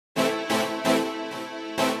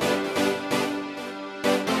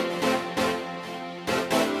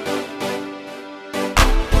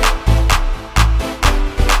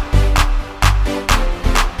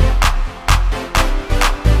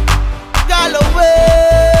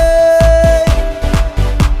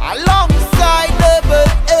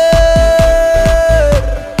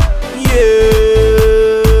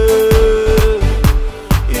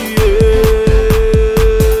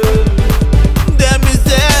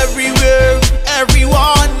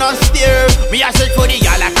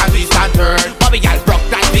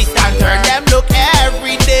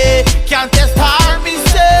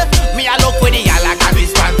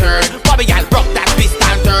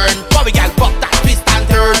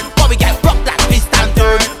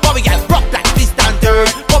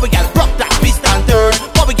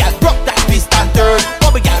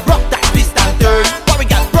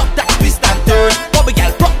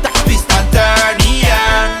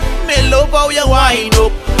wind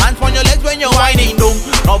up. Hands on your legs when you're winding down.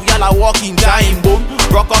 Now y'all are walking time boom.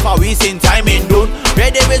 Rock off a waist in time and done.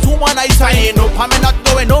 Ready with woman I signing up. I'm not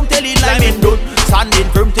going home till it lime and done. Standing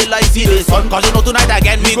firm till I see the sun. Cause you know tonight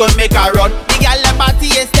again we gon' make a run. The gyal party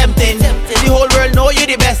is tempting. The whole world know you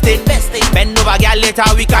the best thing. Bend over gyal, later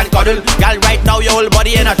we can cuddle. Gyal right now your whole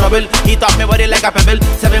body in a trouble. Heat up my body like a pebble.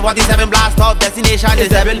 747 blast off, destination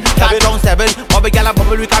is 7. Clap down 7. Bubble gyal a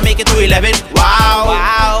bubble, we can make it to 11. Wow,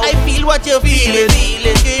 wow. I feel what you're feeling.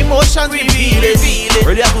 Your emotions we feeling.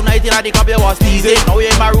 Earlier tonight in the club you was teasing. Now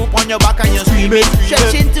you're in my room on your back and you're screaming.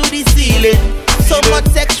 Stretching to the ceiling. So much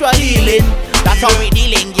sexual healing. That's how we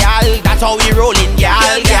dealing, gyal. That's how we rolling,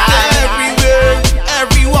 gyal. Everywhere,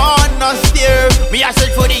 everyone a stare. Me a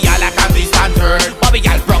search for the gyal like a twist and turn. Bobby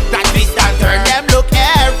gyal broke that twist and turn. Them look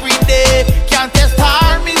every day. Can't test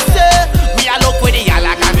her, me say. Me a look for the gyal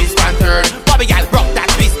like a twist and turn. Bobby gyal broke that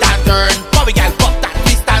twist and turn. Bobby gyal broke that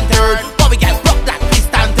twist and turn. Bobby gyal broke that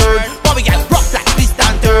twist and turn. Bobby gyal broke that twist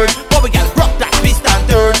and turn. Bobby gyal broke that twist and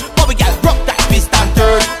turn. Bobby gyal broke that twist and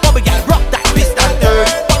turn. Bobby gyal broke that twist and turn.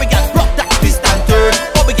 Bobby gyal broke that twist and turn.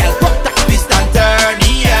 Bobby gyal broke that twist and turn.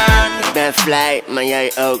 Yeah. Ben fly, maar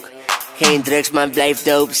jij ook. Geen drugs, maar blijf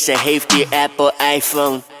dope. Ze heeft die Apple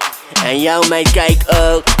iPhone. En jouw meid kijk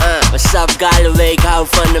ook. What's up Galloway, ik hou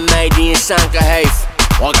van de meid die een zanker heeft.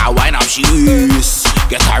 Walk out wine up shoes.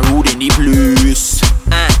 Get her rude in die plus.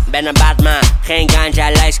 Ben een Batman, geen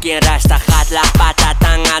ganja, lijstje, rasta, gat, la pata,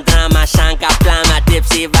 tanga, drama, sanka, plama,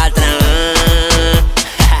 tipsy, watra.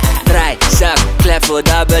 Draai, zak, klep voor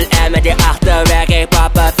dubbel en met die achterwerk, ik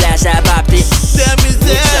papa, flessen, papi. Them is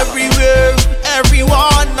everywhere,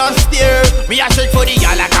 everyone a stare. Me a search for the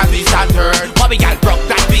gyal like a twist and turn. Bobby gyal broke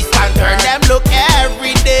that twist and turn. Them look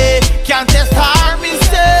every day, can't test her, me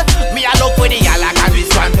say. Me a look for the gyal like a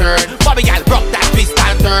twist and turn. Bobby gyal broke that twist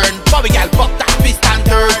and turn. Bobby gyal broke that twist and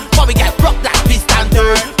turn. Bobby gyal broke that twist and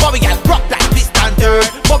turn. Bobby gyal broke that twist and turn.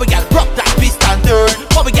 Bobby gyal broke that twist and turn.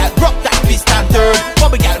 Bobby gyal broke that twist and turn.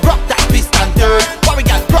 Bobby gyal broke that twist and turn. Bobby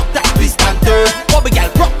gyal broke that twist and turn. Bobby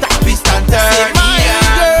gyal broke that twist and turn.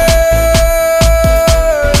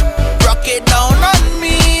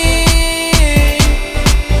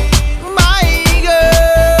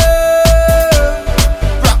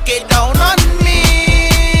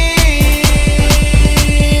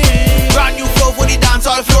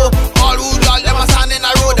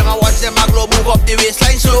 Up the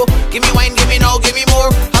waistline slow. Give me wine, give me now, give me more.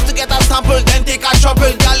 Have to get a sample, then take a trouble.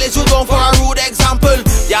 Y'all, let's you down for a rude example.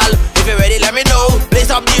 Y'all, if you're ready, let me know.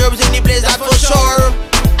 Blaze up the herbs in the place, that's for sure.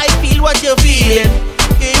 I feel what you're feeling.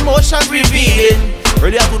 Your emotions revealing.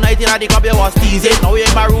 Earlier tonight in the club you was teasing. Now you're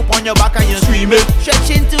in my room on your back and you're screaming.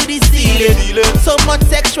 Stretching to the ceiling. So much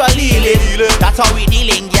sexual healing. That's how we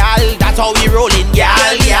dealing, y'all. That's how we rolling, y'all.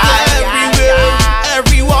 Everywhere.